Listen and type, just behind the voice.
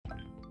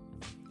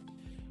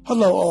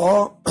Hello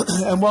all,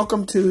 and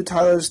welcome to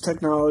Tyler's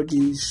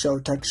Technology Show,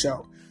 Tech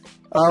Show.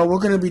 We're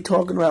going to be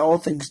talking about all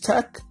things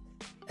tech,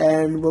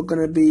 and we're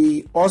going to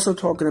be also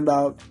talking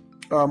about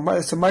some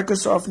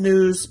Microsoft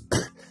news,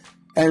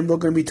 and we're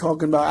going to be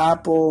talking about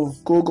Apple,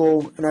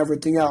 Google, and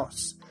everything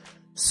else.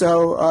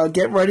 So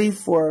get ready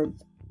for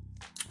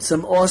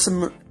some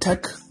awesome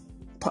tech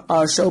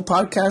show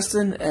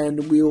podcasting,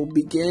 and we will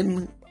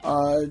begin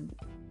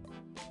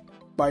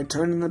by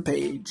turning the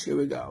page. Here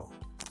we go.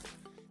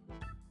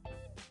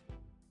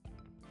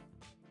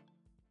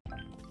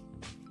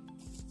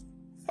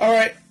 All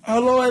right,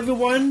 hello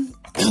everyone.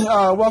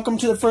 Welcome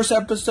to the first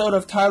episode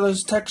of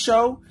Tyler's Tech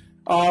Show.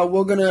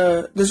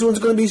 This one's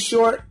gonna be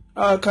short,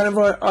 kind of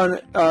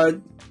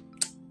on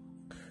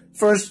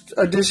first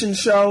edition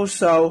show.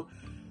 So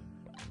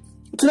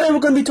today we're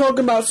gonna be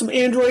talking about some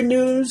Android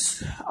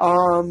news.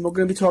 We're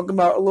gonna be talking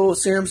about a little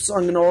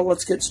Samsung and all.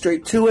 Let's get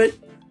straight to it.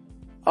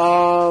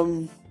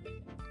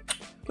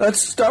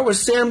 Let's start with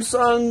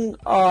Samsung.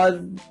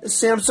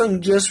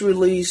 Samsung just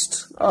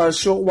released a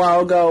short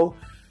while ago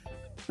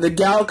the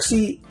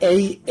Galaxy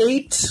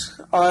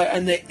A8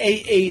 and the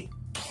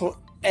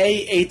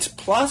A8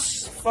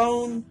 Plus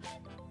phone.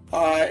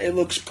 It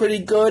looks pretty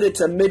good.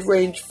 It's a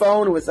mid-range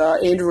phone with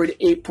Android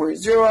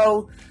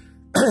 8.0.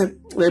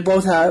 They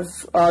both have,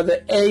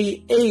 the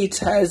A8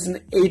 has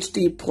an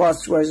HD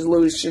Plus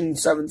resolution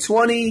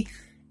 720,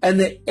 and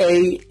the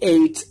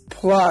A8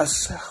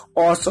 Plus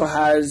also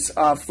has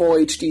full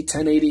HD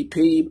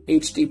 1080p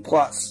HD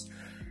Plus.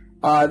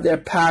 They're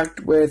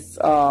packed with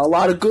a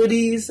lot of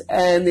goodies,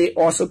 and they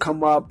also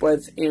come up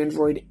with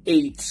Android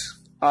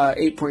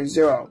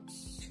 8.0.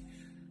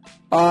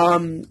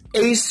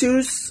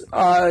 Asus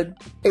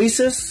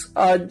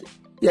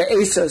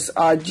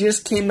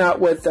just came out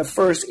with the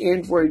first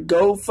Android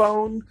Go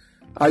phone.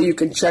 You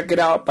can check it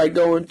out by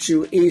going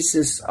to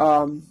Asus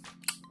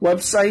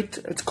website.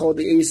 It's called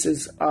the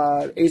Asus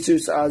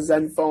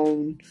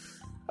Zenfone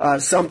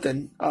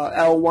something,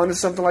 L1 or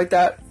something like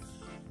that.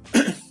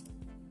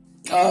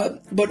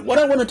 But what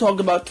I want to talk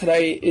about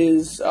today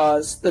is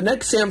the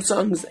next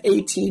Samsung's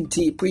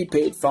AT&T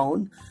prepaid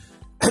phone.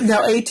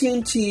 Now,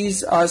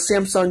 AT&T's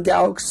Samsung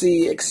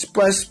Galaxy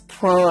Express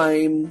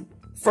Prime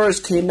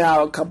first came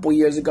out a couple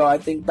years ago. I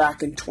think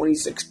back in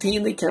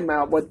 2016 they came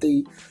out with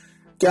the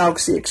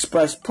Galaxy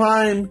Express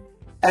Prime.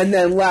 And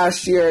then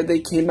last year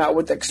they came out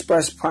with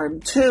Express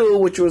Prime 2,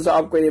 which was the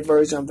upgraded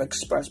version of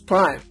Express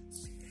Prime.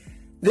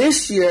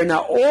 This year,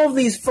 now all of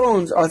these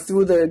phones are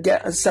through the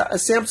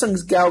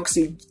Samsung's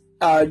Galaxy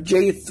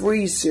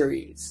J3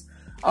 series.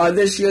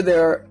 This year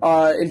they're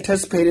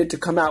anticipated to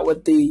come out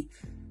with the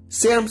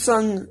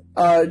Samsung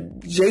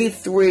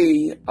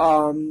J3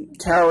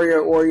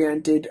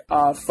 carrier-oriented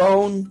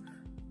phone,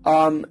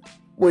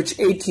 which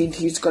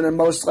AT&T is going to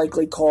most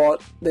likely call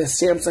it the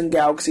Samsung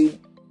Galaxy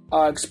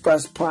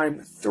Express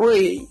Prime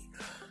 3.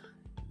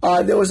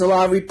 There was a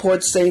lot of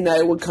reports saying that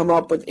it would come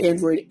up with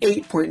Android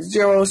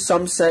 8.0.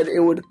 Some said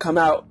it would come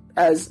out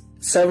as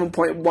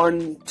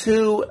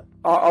 7.12,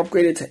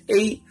 upgraded to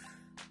 8.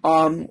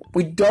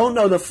 We don't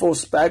know the full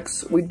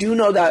specs. We do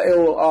know that it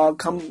will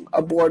come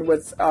aboard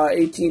with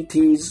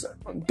AT&T's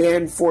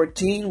Band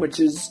 14, which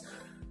is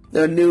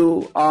the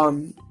new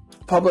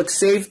public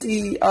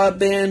safety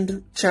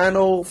band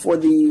channel for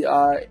the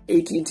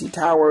AT&T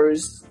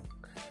towers.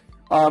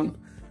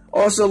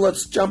 Also,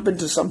 let's jump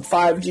into some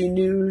 5G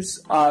news.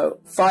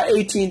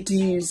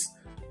 AT&T's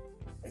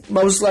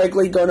most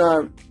likely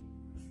gonna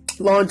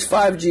launch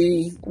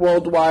 5G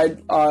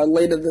worldwide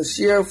later this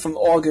year, from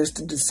August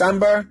to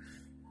December.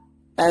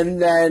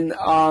 And then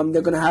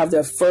they're going to have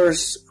their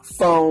first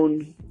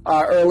phone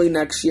early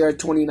next year,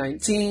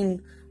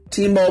 2019.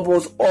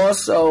 T-Mobile's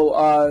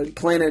also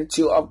planning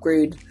to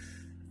upgrade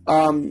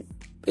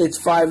its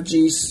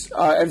 5G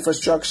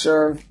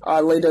infrastructure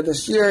later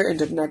this year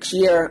into next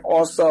year.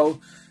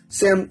 Also,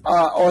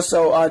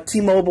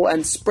 T-Mobile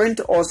and Sprint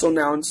also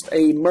announced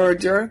a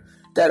merger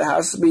that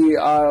has to be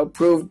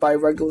approved by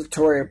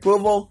regulatory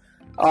approval.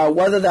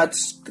 Whether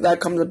that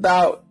comes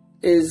about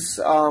is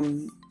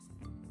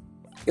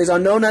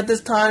unknown at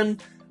this time,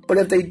 but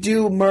if they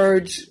do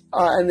merge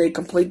and they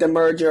complete the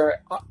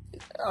merger,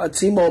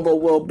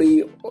 T-Mobile will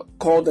be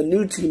called the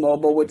new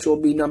T-Mobile, which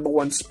will be number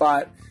one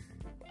spot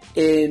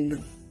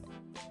in.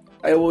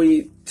 It will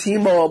be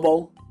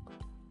T-Mobile,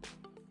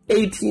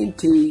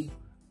 AT&T,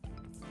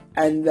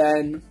 and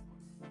then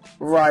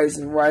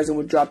Verizon. Verizon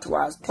would drop to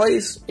last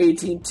place.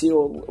 AT&T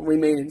will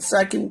remain in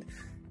second,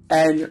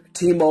 and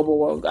T-Mobile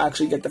will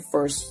actually get the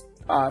first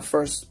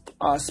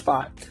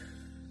spot.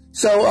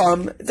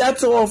 So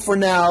that's all for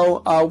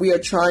now. We are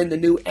trying the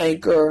new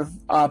Anchor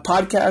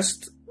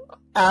podcast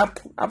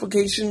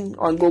application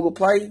on Google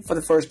Play for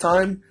the first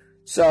time.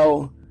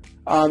 So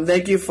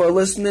thank you for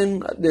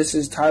listening. This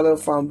is Tyler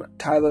from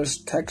Tyler's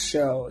Tech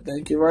Show.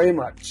 Thank you very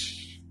much.